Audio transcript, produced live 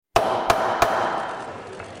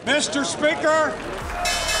Mr. Speaker.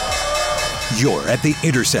 You're at the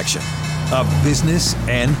intersection of business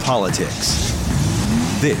and politics.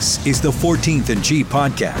 This is the 14th and G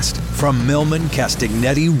podcast from Millman,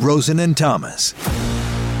 Castagnetti, Rosen, and Thomas.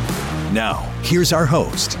 Now, here's our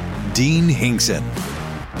host, Dean Hinkson.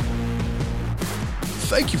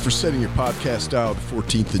 Thank you for setting your podcast out,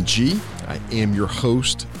 14th and G. I am your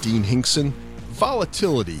host, Dean Hinkson.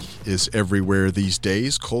 Volatility is everywhere these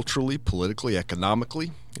days, culturally, politically,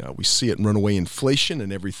 economically. We see it in runaway inflation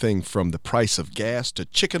and everything from the price of gas to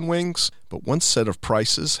chicken wings. But one set of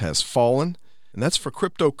prices has fallen, and that's for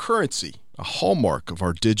cryptocurrency, a hallmark of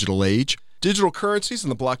our digital age. Digital currencies and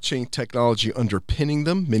the blockchain technology underpinning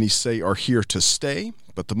them, many say, are here to stay.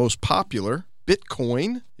 But the most popular,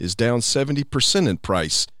 Bitcoin, is down 70% in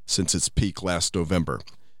price since its peak last November.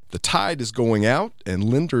 The tide is going out, and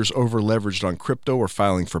lenders over-leveraged on crypto are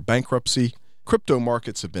filing for bankruptcy. Crypto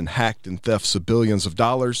markets have been hacked and thefts of billions of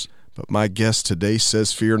dollars, but my guest today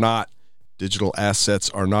says fear not. Digital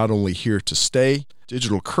assets are not only here to stay,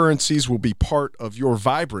 digital currencies will be part of your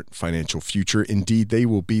vibrant financial future. Indeed, they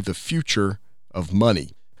will be the future of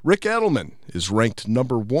money. Ric Edelman is ranked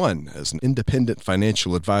number one as an independent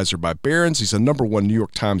financial advisor by Barron's. He's a number one New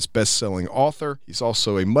York Times best-selling author. He's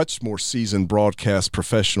also a much more seasoned broadcast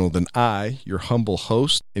professional than I, your humble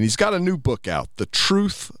host. And he's got a new book out, The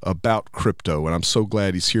Truth About Crypto. And I'm so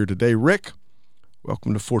glad he's here today. Ric,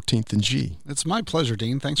 welcome to 14th and G. It's my pleasure,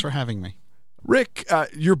 Dean. Thanks for having me. Ric,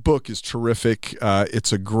 your book is terrific.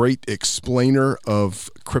 It's a great explainer of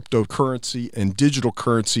cryptocurrency and digital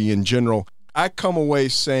currency in general. I come away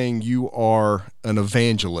saying you are an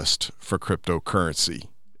evangelist for cryptocurrency.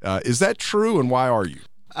 Is that true, and why are you?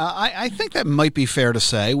 I think that might be fair to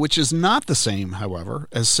say, which is not the same, however,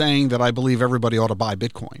 as saying that I believe everybody ought to buy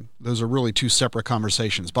Bitcoin. Those are really two separate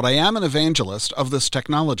conversations. But I am an evangelist of this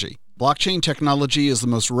technology. Blockchain technology is the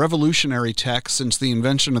most revolutionary tech since the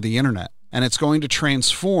invention of the internet, and it's going to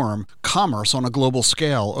transform commerce on a global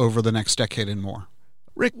scale over the next decade and more.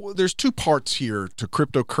 Ric, there's two parts here to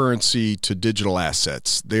cryptocurrency, to digital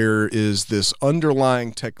assets. There is this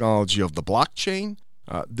underlying technology of the blockchain,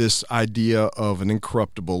 this idea of an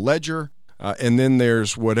incorruptible ledger, and then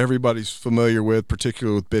there's what everybody's familiar with,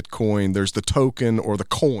 particularly with Bitcoin. There's the token or the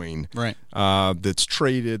coin, right, that's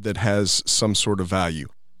traded that has some sort of value.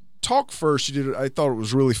 Talk first. I thought it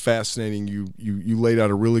was really fascinating. You laid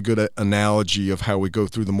out a really good analogy of how we go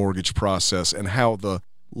through the mortgage process and how the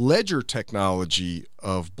ledger technology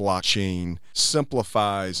of blockchain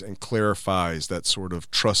simplifies and clarifies that sort of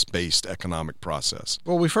trust-based economic process.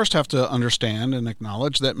 Well, we first have to understand and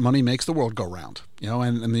acknowledge that money makes the world go round.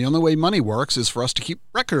 And the only way money works is for us to keep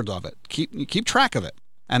record of it, keep track of it.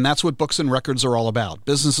 And that's what books and records are all about.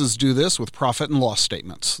 Businesses do this with profit and loss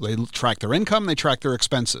statements. They track their income, they track their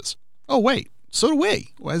expenses. Oh, wait. So do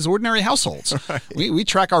we, as ordinary households. Right. We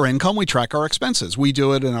track our income, we track our expenses. We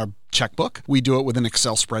do it in our checkbook, we do it with an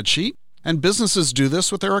Excel spreadsheet, and businesses do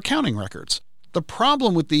this with their accounting records. The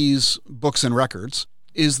problem with these books and records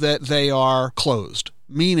is that they are closed,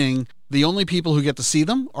 meaning the only people who get to see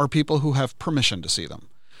them are people who have permission to see them.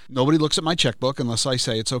 Nobody looks at my checkbook unless I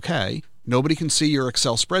say it's okay. Nobody can see your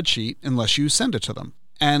Excel spreadsheet unless you send it to them.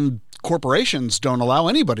 And corporations don't allow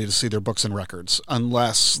anybody to see their books and records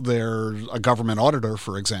unless they're a government auditor,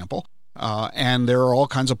 for example. And there are all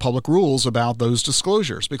kinds of public rules about those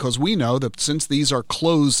disclosures because we know that since these are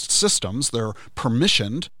closed systems, they're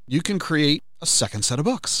permissioned, you can create a second set of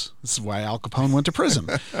books. This is why Al Capone went to prison.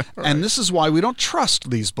 Right. And this is why we don't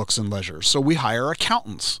trust these books and ledgers. So we hire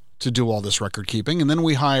accountants to do all this record keeping, and then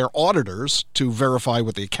we hire auditors to verify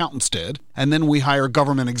what the accountants did, and then we hire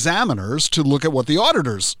government examiners to look at what the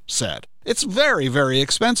auditors said. It's very, very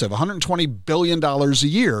expensive, $120 billion a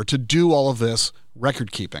year to do all of this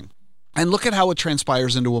record keeping. And look at how it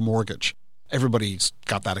transpires into a mortgage. Everybody's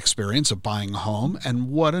got that experience of buying a home,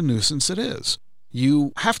 and what a nuisance it is.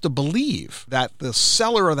 You have to believe that the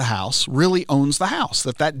seller of the house really owns the house,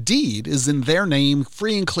 that deed is in their name,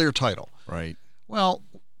 free and clear title. Right. Well,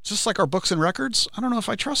 just like our books and records, I don't know if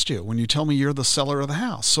I trust you when you tell me you're the seller of the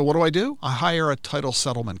house. So what do? I hire a title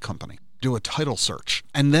settlement company, do a title search,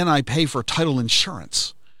 and then I pay for title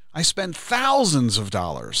insurance. I spend thousands of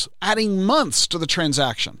dollars adding months to the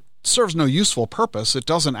transaction. It serves no useful purpose. It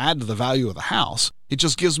doesn't add to the value of the house. It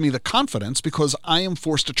just gives me the confidence because I am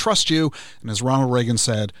forced to trust you. And as Ronald Reagan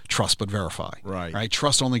said, trust but verify. Right?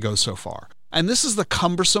 Trust only goes so far. And this is the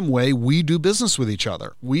cumbersome way we do business with each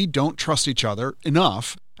other. We don't trust each other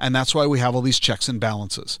enough, and that's why we have all these checks and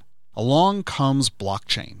balances. Along comes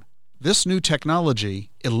blockchain. This new technology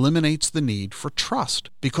eliminates the need for trust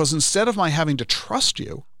because instead of my having to trust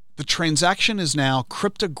you, The transaction is now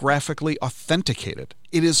cryptographically authenticated.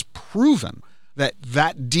 It is proven that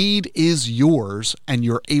that deed is yours and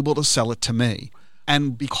you're able to sell it to me.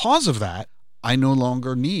 And because of that, I no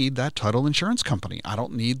longer need that title insurance company. I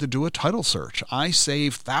don't need to do a title search. I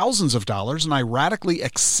save thousands of dollars and I radically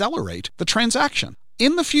accelerate the transaction.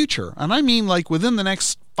 In the future, and I mean like within the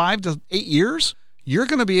next 5 to 8 years, you're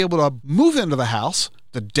going to be able to move into the house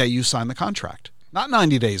the day you sign the contract. Not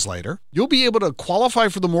 90 days later. You'll be able to qualify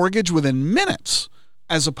for the mortgage within minutes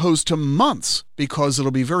as opposed to months, because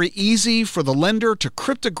it'll be very easy for the lender to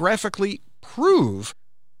cryptographically prove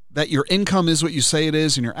that your income is what you say it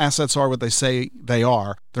is and your assets are what they say they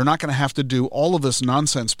are. They're not going to have to do all of this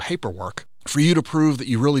nonsense paperwork for you to prove that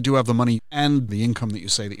you really do have the money and the income that you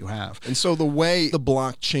say that you have. And so the way the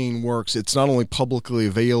blockchain works, it's not only publicly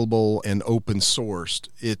available and open sourced,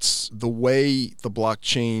 it's the way the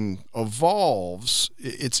blockchain evolves,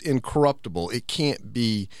 it's incorruptible. It can't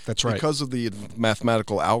be, that's right, because of the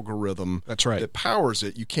mathematical algorithm that's right, that powers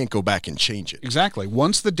it, you can't go back and change it. Exactly.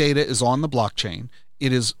 Once the data is on the blockchain,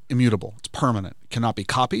 it is immutable. It's permanent. It cannot be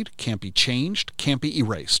copied, can't be changed, can't be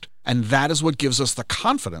erased. And that is what gives us the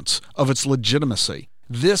confidence of its legitimacy.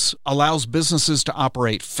 This allows businesses to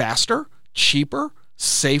operate faster, cheaper,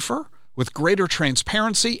 safer, with greater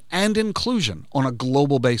transparency and inclusion on a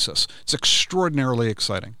global basis. It's extraordinarily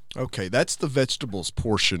exciting. Okay, that's the vegetables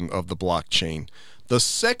portion of the blockchain. The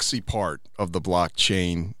sexy part of the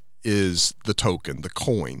blockchain is the token, the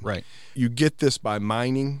coin. Right. You get this by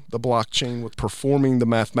mining the blockchain, with performing the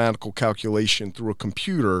mathematical calculation through a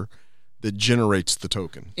computer that generates the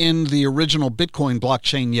token. In the original Bitcoin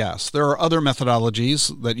blockchain, yes. There are other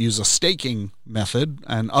methodologies that use a staking method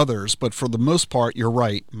and others, but for the most part, you're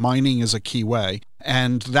right. Mining is a key way.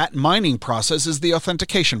 And that mining process is the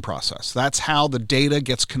authentication process. That's how the data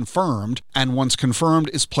gets confirmed, and once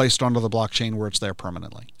confirmed, is placed onto the blockchain where it's there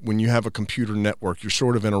permanently. When you have a computer network, you're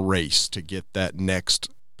sort of in a race to get that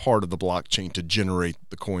next part of the blockchain to generate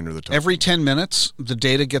the coin or the token. Every 10 minutes, the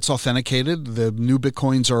data gets authenticated. The new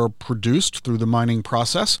Bitcoins are produced through the mining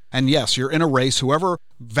process. And yes, you're in a race. Whoever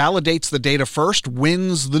validates the data first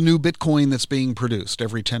wins the new Bitcoin that's being produced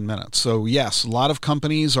every 10 minutes. So yes, a lot of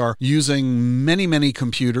companies are using many, many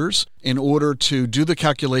computers in order to do the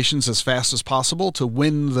calculations as fast as possible to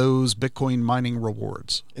win those Bitcoin mining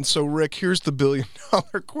rewards. And so, Rick, here's the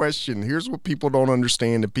billion-dollar question. Here's what people don't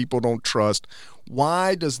understand and people don't trust.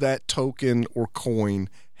 Why does that token or coin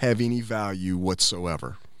have any value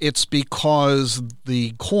whatsoever? It's because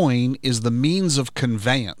the coin is the means of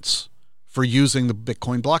conveyance for using the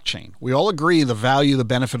Bitcoin blockchain. We all agree the value, the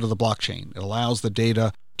benefit of the blockchain. It allows the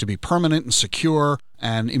data to be permanent and secure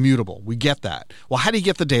and immutable. We get that. Well, how do you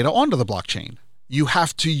get the data onto the blockchain? You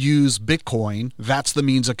have to use Bitcoin. That's the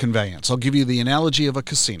means of conveyance. I'll give you the analogy of a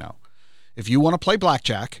casino. If you want to play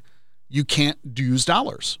blackjack, you can't use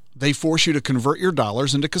dollars. They force you to convert your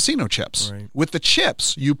dollars into casino chips. Right. With the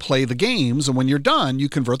chips, you play the games, and when you're done, you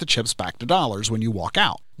convert the chips back to dollars when you walk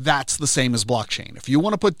out. That's the same as blockchain. If you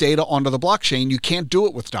want to put data onto the blockchain, you can't do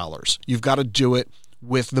it with dollars. You've got to do it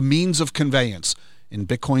with the means of conveyance. In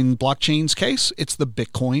Bitcoin blockchain's case, it's the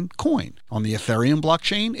Bitcoin coin. On the Ethereum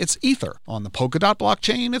blockchain, it's Ether. On the Polkadot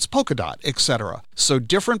blockchain, it's Polkadot, etc. So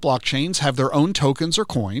different blockchains have their own tokens or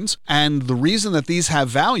coins, and the reason that these have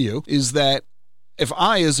value is that if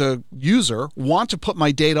I, as a user, want to put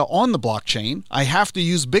my data on the blockchain, I have to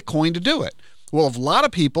use Bitcoin to do it. Well, if a lot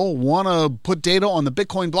of people want to put data on the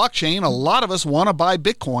Bitcoin blockchain, a lot of us want to buy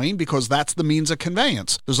Bitcoin because that's the means of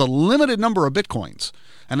conveyance. There's a limited number of Bitcoins.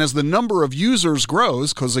 And as the number of users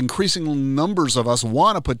grows, because increasing numbers of us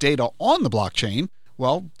want to put data on the blockchain,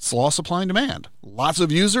 well, it's law of supply and demand. Lots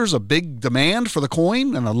of users, a big demand for the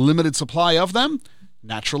coin, and a limited supply of them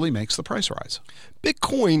naturally makes the price rise.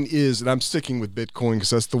 Bitcoin is, and I'm sticking with Bitcoin because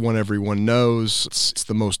that's the one everyone knows. It's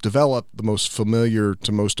the most developed, the most familiar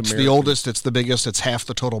to most Americans. It's the oldest, it's the biggest, it's half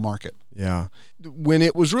the total market. Yeah. When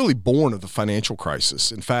it was really born of the financial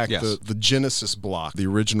crisis. In fact, yes, the Genesis block, the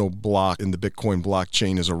original block in the Bitcoin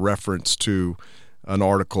blockchain, is a reference to an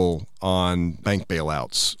article on bank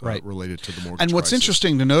bailouts right, related to the mortgage And what's crisis.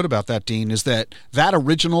 interesting to note about that, Dean, is that that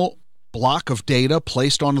original block of data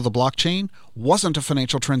placed onto the blockchain wasn't a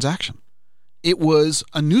financial transaction. It was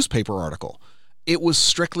a newspaper article. It was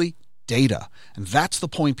strictly data. And that's the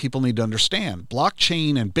point people need to understand.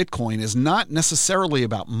 Blockchain and Bitcoin is not necessarily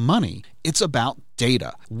about money. It's about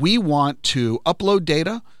data. We want to upload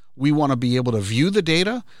data. We want to be able to view the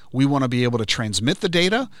data. We want to be able to transmit the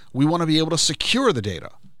data. We want to be able to secure the data.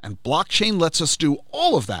 And blockchain lets us do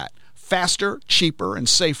all of that faster, cheaper, and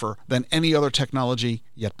safer than any other technology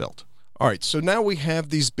yet built. All right, so now we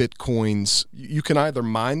have these Bitcoins. You can either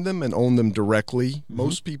mine them and own them directly. Mm-hmm.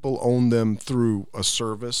 Most people own them through a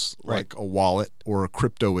service like a wallet or a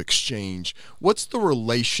crypto exchange. What's the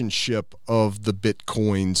relationship of the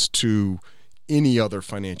Bitcoins to any other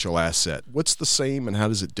financial asset? What's the same and how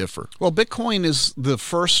does it differ? Well, Bitcoin is the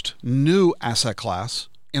first new asset class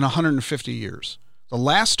in 150 years. The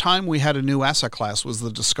last time we had a new asset class was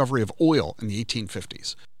the discovery of oil in the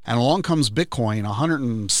 1850s. And along comes Bitcoin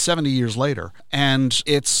 170 years later, and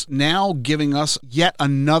it's now giving us yet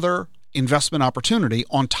another investment opportunity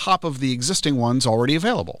on top of the existing ones already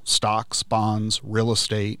available: stocks, bonds, real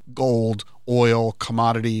estate, gold, oil,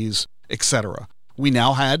 commodities, etc. We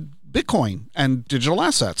now had Bitcoin and digital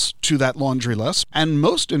assets to that laundry list. And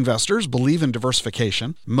most investors believe in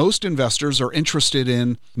diversification. Most investors are interested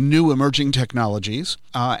in new emerging technologies.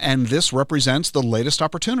 And this represents the latest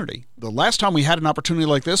opportunity. The last time we had an opportunity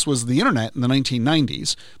like this was the internet in the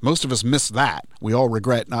 1990s. Most of us missed that. We all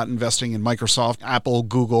regret not investing in Microsoft, Apple,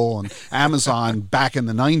 Google, and Amazon back in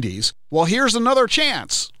the 90s. Well, here's another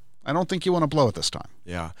chance. I don't think you want to blow it this time.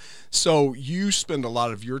 Yeah. So you spend a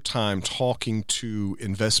lot of your time talking to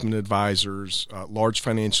investment advisors, large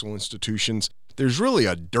financial institutions. There's really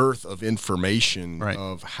a dearth of information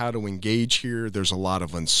of how to engage here. There's a lot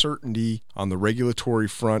of uncertainty on the regulatory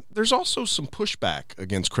front. There's also some pushback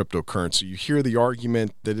against cryptocurrency. You hear the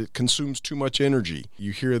argument that it consumes too much energy.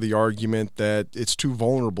 You hear the argument that it's too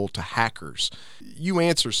vulnerable to hackers. You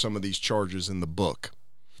answer some of these charges in the book.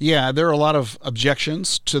 Yeah, there are a lot of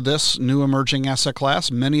objections to this new emerging asset class.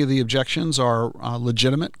 Many of the objections are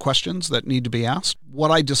legitimate questions that need to be asked. What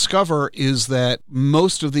I discover is that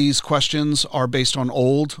most of these questions are based on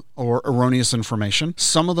old or erroneous information.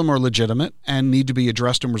 Some of them are legitimate and need to be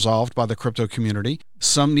addressed and resolved by the crypto community.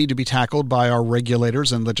 Some need to be tackled by our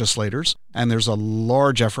regulators and legislators. And there's a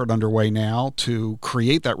large effort underway now to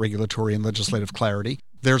create that regulatory and legislative clarity.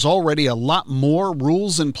 There's already a lot more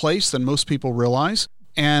rules in place than most people realize.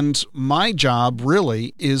 And my job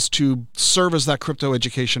really is to serve as that crypto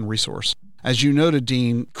education resource. As you noted,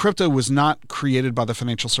 Dean, crypto was not created by the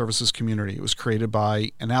financial services community. It was created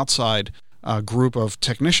by an outside group of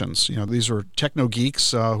technicians. You know, these were techno geeks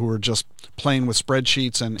who were just playing with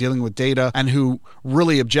spreadsheets and dealing with data, and who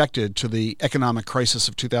really objected to the economic crisis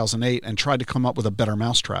of 2008 and tried to come up with a better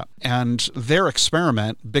mousetrap. And their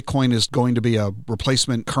experiment, Bitcoin is going to be a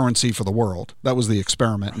replacement currency for the world. That was the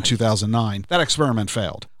experiment in 2009. That experiment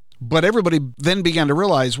failed. But everybody then began to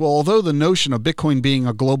realize, well, although the notion of Bitcoin being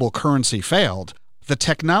a global currency failed, the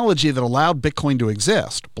technology that allowed Bitcoin to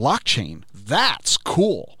exist, blockchain, that's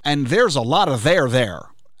cool. And there's a lot of there.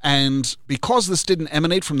 And because this didn't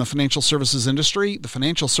emanate from the financial services industry, the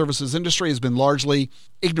financial services industry has been largely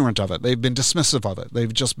ignorant of it. They've been dismissive of it.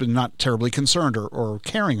 They've just been not terribly concerned or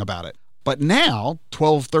caring about it. But now,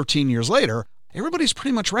 12, 13 years later, everybody's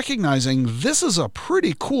pretty much recognizing this is a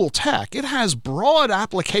pretty cool tech. It has broad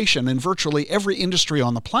application in virtually every industry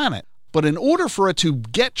on the planet. But in order for it to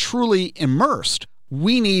get truly immersed,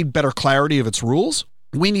 we need better clarity of its rules.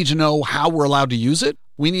 We need to know how we're allowed to use it.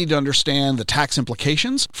 We need to understand the tax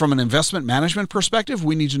implications. From an investment management perspective,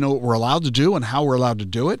 we need to know what we're allowed to do and how we're allowed to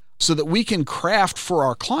do it so that we can craft for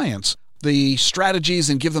our clients the strategies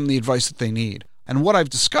and give them the advice that they need. And what I've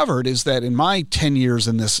discovered is that in my 10 years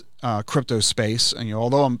in this crypto space, and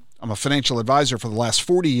although I'm a financial advisor for the last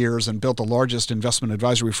 40 years and built the largest investment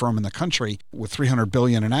advisory firm in the country with $300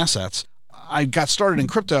 billion in assets, I got started in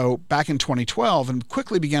crypto back in 2012 and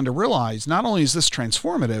quickly began to realize not only is this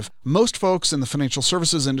transformative, most folks in the financial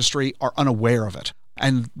services industry are unaware of it.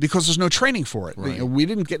 And because there's no training for it. Right. We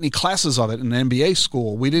didn't get any classes of it in an MBA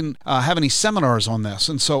school. We didn't have any seminars on this.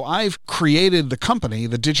 And so I've created the company,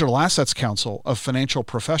 the Digital Assets Council of Financial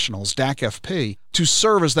Professionals, DACFP, to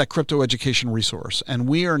serve as that crypto education resource. And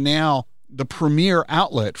we are now the premier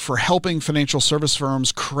outlet for helping financial service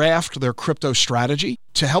firms craft their crypto strategy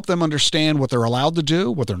to help them understand what they're allowed to do,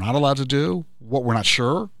 what they're not allowed to do, what we're not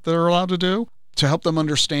sure they're allowed to do, to help them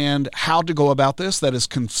understand how to go about this that is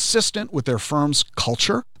consistent with their firm's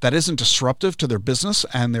culture, that isn't disruptive to their business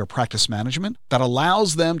and their practice management, that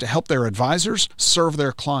allows them to help their advisors serve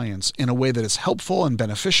their clients in a way that is helpful and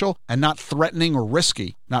beneficial and not threatening or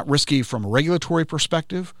risky, not risky from a regulatory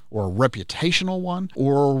perspective or a reputational one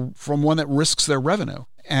or from one that risks their revenue.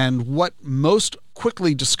 And what most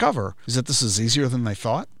quickly discover is that this is easier than they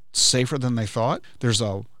thought, safer than they thought. There's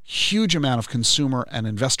a huge amount of consumer and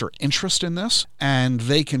investor interest in this, and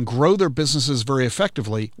they can grow their businesses very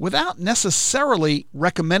effectively without necessarily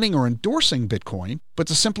recommending or endorsing Bitcoin, but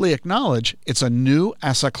to simply acknowledge it's a new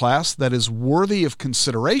asset class that is worthy of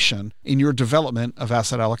consideration in your development of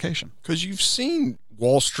asset allocation. Because you've seen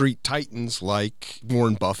Wall Street titans like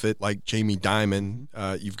Warren Buffett, like Jamie Dimon.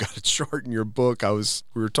 You've got a chart in your book.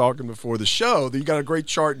 We were talking before the show that you got a great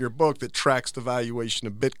chart in your book that tracks the valuation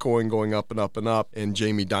of Bitcoin going up and up and up, and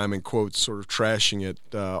Jamie Dimon quotes sort of trashing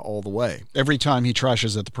it all the way. Every time he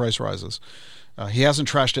trashes it, the price rises. He hasn't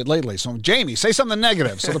trashed it lately. So, Jamie, say something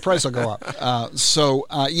negative so the price will go up.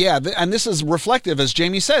 And this is reflective, as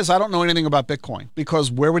Jamie says, I don't know anything about Bitcoin, because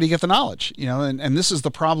where would he get the knowledge? And this is the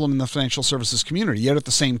problem in the financial services community. Yet at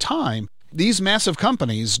the same time, these massive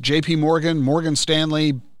companies, JP Morgan, Morgan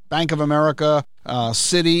Stanley, Bank of America,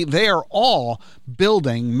 Citi, they are all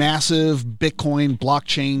building massive Bitcoin,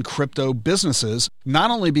 blockchain, crypto businesses, not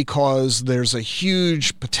only because there's a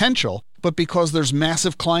huge potential, but because there's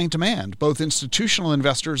massive client demand, both institutional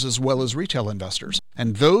investors as well as retail investors.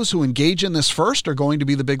 And those who engage in this first are going to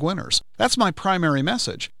be the big winners. That's my primary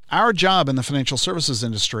message. Our job in the financial services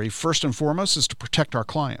industry, first and foremost, is to protect our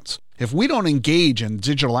clients. If we don't engage in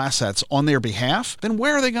digital assets on their behalf, then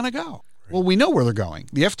where are they going to go? Well, we know where they're going.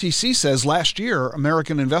 The FTC says last year,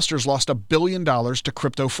 American investors lost $1 billion to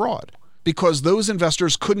crypto fraud because those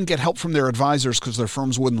investors couldn't get help from their advisors because their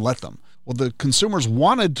firms wouldn't let them. Well, the consumers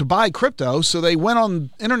wanted to buy crypto, so they went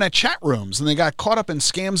on internet chat rooms and they got caught up in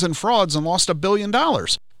scams and frauds and lost $1 billion.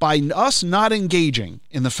 By us not engaging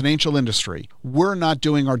in the financial industry, we're not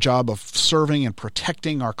doing our job of serving and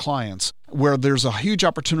protecting our clients, where there's a huge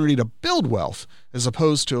opportunity to build wealth as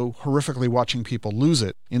opposed to horrifically watching people lose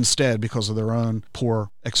it instead because of their own poor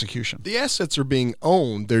execution. The assets are being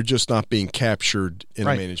owned, they're just not being captured in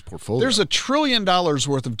a managed portfolio. There's $1 trillion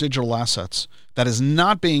worth of digital assets that is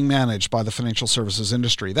not being managed by the financial services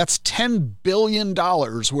industry. That's $10 billion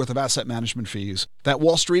worth of asset management fees that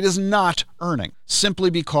Wall Street is not earning simply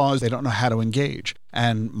because they don't know how to engage.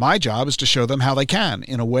 And my job is to show them how they can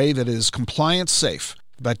in a way that is compliance safe,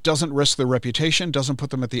 that doesn't risk their reputation, doesn't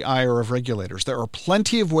put them at the ire of regulators. There are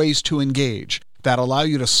plenty of ways to engage that allow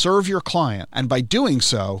you to serve your client, and by doing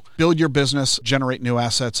so, build your business, generate new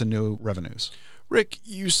assets and new revenues. Rick,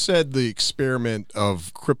 you said the experiment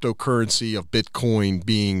of cryptocurrency, of Bitcoin,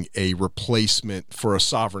 being a replacement for a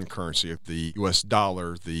sovereign currency, the U.S.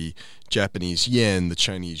 dollar, the Japanese yen, the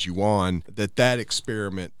Chinese yuan, that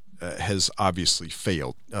experiment has obviously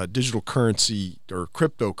failed. Digital currency or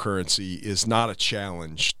cryptocurrency is not a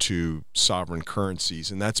challenge to sovereign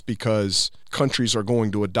currencies, and that's because countries are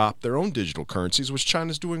going to adopt their own digital currencies, which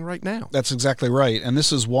China's doing right now. That's exactly right, and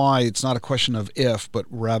this is why it's not a question of if, but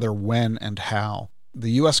rather when and how.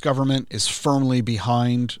 The U.S. government is firmly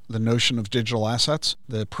behind the notion of digital assets.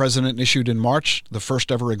 The president issued in March the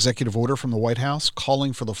first ever executive order from the White House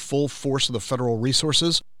calling for the full force of the federal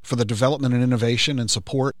resources for the development and innovation and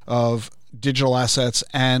support of digital assets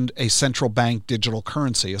and a central bank digital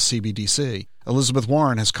currency, a CBDC. Elizabeth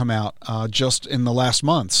Warren has come out just in the last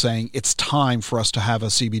month saying it's time for us to have a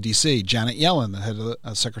CBDC. Janet Yellen, the head of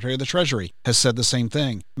the Secretary of the Treasury, has said the same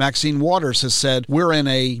thing. Maxine Waters has said we're in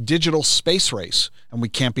a digital space race and we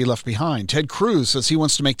can't be left behind. Ted Cruz says he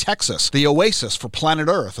wants to make Texas the oasis for planet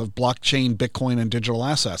Earth of blockchain, Bitcoin, and digital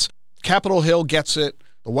assets. Capitol Hill gets it.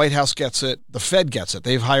 The White House gets it. The Fed gets it.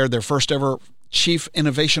 They've hired their first ever chief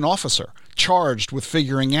innovation officer charged with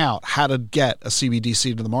figuring out how to get a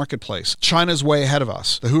CBDC to the marketplace. China's way ahead of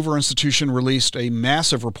us. The Hoover Institution released a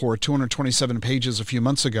massive report, 227 pages a few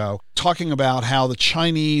months ago, talking about how the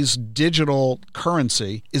Chinese digital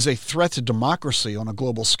currency is a threat to democracy on a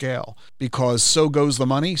global scale, because so goes the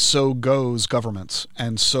money, so goes governments,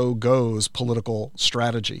 and so goes political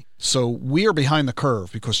strategy. So we are behind the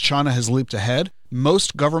curve because China has leaped ahead.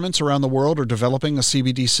 Most governments around the world are developing a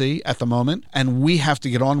CBDC at the moment, and we have to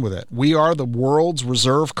get on with it. We are the world's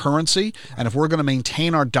reserve currency, and if we're going to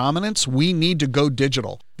maintain our dominance, we need to go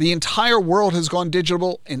digital. The entire world has gone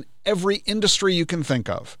digital in every industry you can think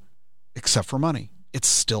of, except for money. It's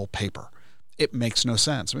still paper. It makes no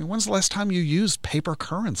sense. I mean, when's the last time you used paper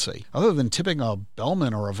currency? Other than tipping a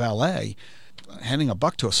bellman or a valet, handing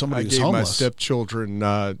 $1 to somebody who's homeless. I gave my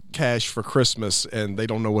stepchildren cash for Christmas, and they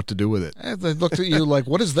don't know what to do with it. They looked at you like,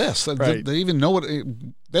 what is this? Right. They even know what.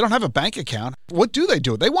 They don't have a bank account. What do?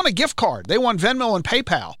 They want a gift card. They want Venmo and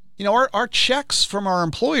PayPal. You know, our checks from our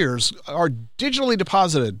employers are digitally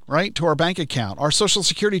deposited, right, to our bank account. Our Social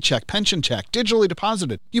Security check, pension check, digitally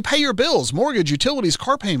deposited. You pay your bills, mortgage, utilities,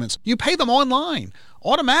 car payments. You pay them online,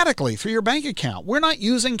 automatically through your bank account. We're not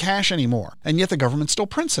using cash anymore, and yet the government still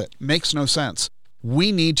prints it. Makes no sense.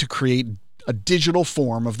 We need to create a digital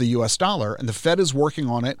form of the U.S. dollar, and the Fed is working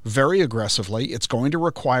on it very aggressively. It's going to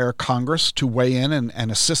require Congress to weigh in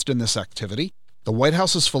and assist in this activity. The White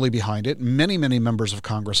House is fully behind it. Many, many members of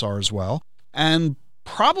Congress are as well. And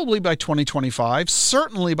probably by 2025,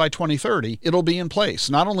 certainly by 2030, it'll be in place,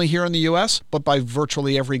 not only here in the U.S., but by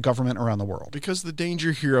virtually every government around the world. Because the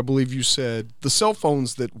danger here, I believe you said, the cell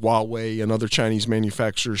phones that Huawei and other Chinese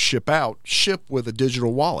manufacturers ship with a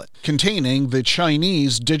digital wallet containing the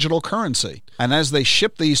Chinese digital currency. And as they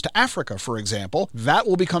ship these to Africa, for example, that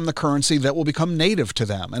will become the currency that will become native to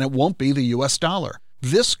them, and it won't be the U.S. dollar.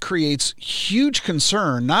 This creates huge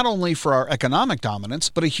concern not only for our economic dominance,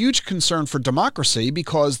 but a huge concern for democracy,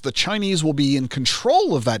 because the Chinese will be in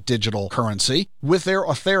control of that digital currency with their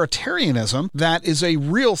authoritarianism that is a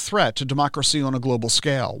real threat to democracy on a global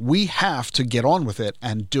scale. We have to get on with it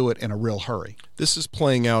and do it in a real hurry. This is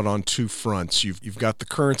playing out on two fronts. You've got the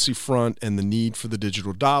currency front and the need for the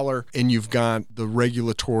digital dollar, and you've got the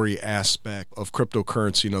regulatory aspect of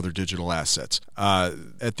cryptocurrency and other digital assets.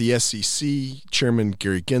 At the SEC, Chairman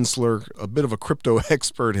Gary Gensler, a bit of a crypto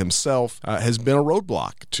expert himself, has been a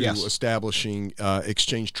roadblock to establishing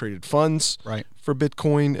exchange-traded funds for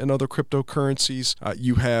Bitcoin and other cryptocurrencies.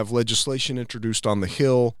 You have legislation introduced on the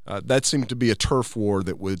Hill. That seemed to be a turf war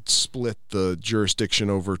that would split the jurisdiction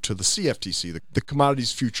over to the CFTC, the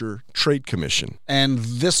Commodities Future Trade Commission. And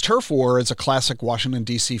this turf war is a classic Washington,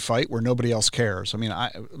 D.C. fight where nobody else cares. I mean,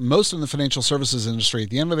 most in the financial services industry,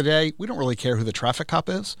 at the end of the day, we don't really care who the traffic cop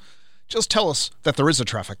is. Just tell us that there is a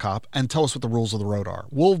traffic cop and tell us what the rules of the road are.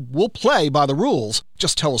 We'll play by the rules.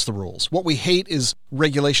 Just tell us the rules. What we hate is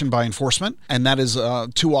regulation by enforcement, and that is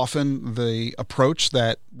too often the approach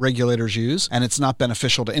that regulators use, and it's not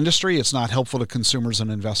beneficial to industry. It's not helpful to consumers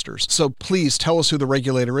and investors. So please tell us who the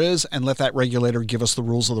regulator is and let that regulator give us the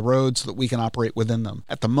rules of the road so that we can operate within them.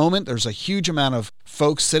 At the moment, there's a huge amount of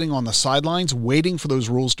folks sitting on the sidelines waiting for those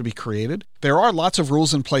rules to be created. There are lots of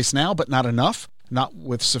rules in place now, but not enough. Not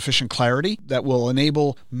with sufficient clarity that will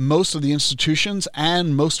enable most of the institutions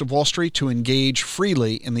and most of Wall Street to engage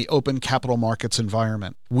freely in the open capital markets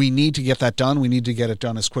environment. We need to get that done. We need to get it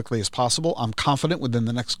done as quickly as possible. I'm confident within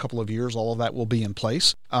the next couple of years all of that will be in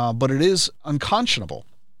place. But it is unconscionable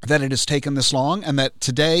that it has taken this long, and that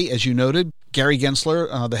today, as you noted, Gary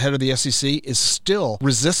Gensler, the head of the SEC, is still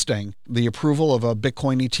resisting the approval of a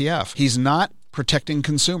Bitcoin ETF. He's not protecting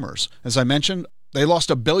consumers. As I mentioned, they lost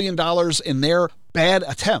 $1 billion in their bad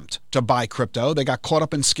attempt to buy crypto. They got caught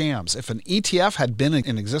up in scams. If an ETF had been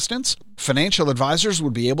in existence, financial advisors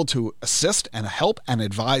would be able to assist and help and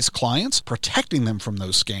advise clients, protecting them from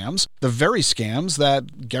those scams, the very scams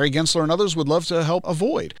that Gary Gensler and others would love to help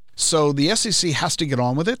avoid. So the SEC has to get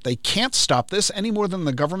on with it. They can't stop this any more than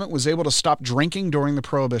the government was able to stop drinking during the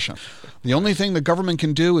Prohibition. The only thing the government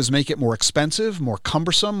can do is make it more expensive, more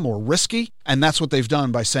cumbersome, more risky, and that's what they've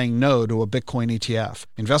done by saying no to a Bitcoin ETF.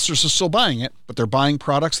 Investors are still buying it, but they're buying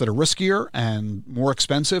products that are riskier and more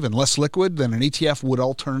expensive and less liquid than an ETF would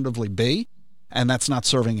alternatively be, and that's not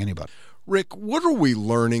serving anybody. Rick, what are we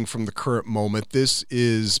learning from the current moment? This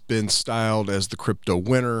has been styled as the crypto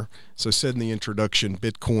winter. As I said in the introduction,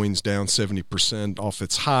 Bitcoin's down 70% off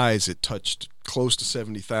its highs. It touched close to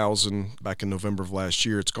 70,000 back in November of last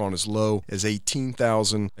year. It's gone as low as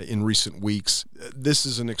 18,000 in recent weeks. This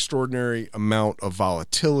is an extraordinary amount of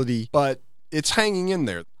volatility, but it's hanging in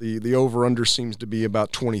there. The over-under seems to be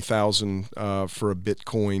about 20,000 for a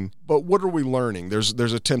Bitcoin. But what are we learning? There's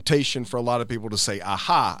a temptation for a lot of people to say,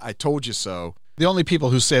 aha, I told you so. The only people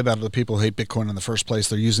who say that are the people who hate Bitcoin in the first place.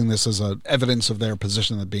 They're using this as evidence of their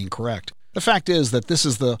position of being correct. The fact is that this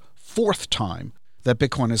is the fourth time that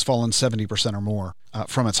Bitcoin has fallen 70% or more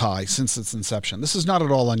from its high since its inception. This is not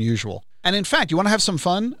at all unusual. And in fact, you want to have some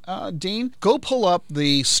fun, Dean? Go pull up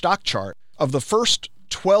the stock chart of the first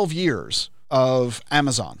 12 years of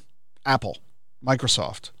Amazon, Apple,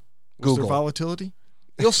 Microsoft, Google. Was there volatility?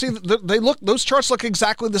 You'll see that those charts look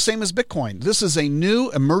exactly the same as Bitcoin. This is a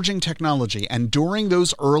new emerging technology, and during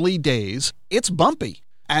those early days, it's bumpy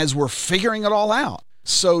as we're figuring it all out.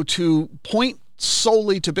 So to point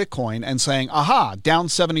solely to Bitcoin and saying, aha, down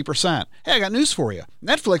 70%. Hey, I got news for you.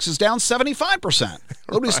 Netflix is down 75%.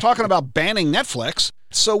 Nobody's talking about banning Netflix.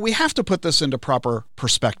 So we have to put this into proper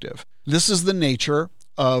perspective. This is the nature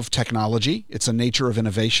of technology. It's a nature of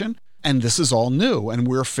innovation. And this is all new, and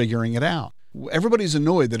we're figuring it out. Everybody's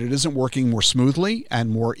annoyed that it isn't working more smoothly and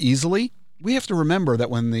more easily. We have to remember that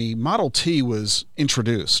when the Model T was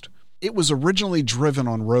introduced, it was originally driven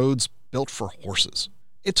on roads built for horses.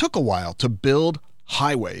 It took a while to build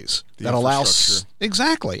highways that allow...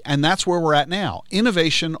 Exactly. And that's where we're at now.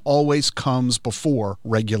 Innovation always comes before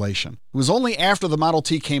regulation. It was only after the Model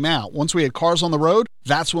T came out, once we had cars on the road,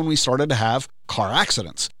 that's when we started to have car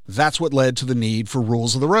accidents. That's what led to the need for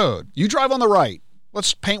rules of the road. You drive on the right.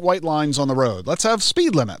 Let's paint white lines on the road. Let's have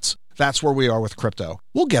speed limits. That's where we are with crypto.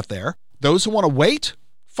 We'll get there. Those who want to wait,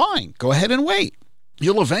 fine. Go ahead and wait.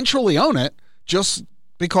 You'll eventually own it just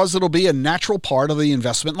because it'll be a natural part of the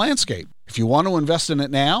investment landscape. If you want to invest in it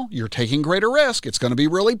now, you're taking greater risk. It's going to be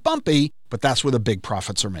really bumpy, but that's where the big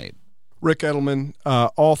profits are made. Rick Edelman,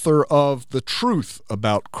 author of The Truth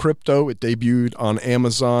About Crypto. It debuted on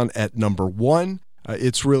Amazon at number 1.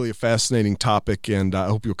 It's really a fascinating topic, and I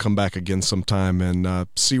hope you'll come back again sometime and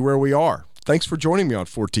see where we are. Thanks for joining me on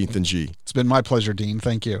 14th and G. It's been my pleasure, Dean.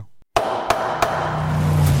 Thank you.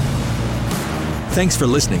 Thanks for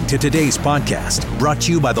listening to today's podcast, brought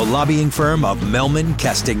to you by the lobbying firm of Melman,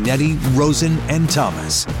 Castagnetti, Rosen, and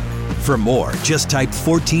Thomas. For more, just type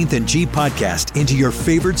 14th and G podcast into your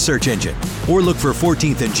favorite search engine or look for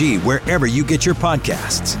 14th and G wherever you get your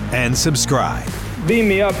podcasts and subscribe. Beam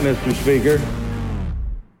me up, Mr. Speaker.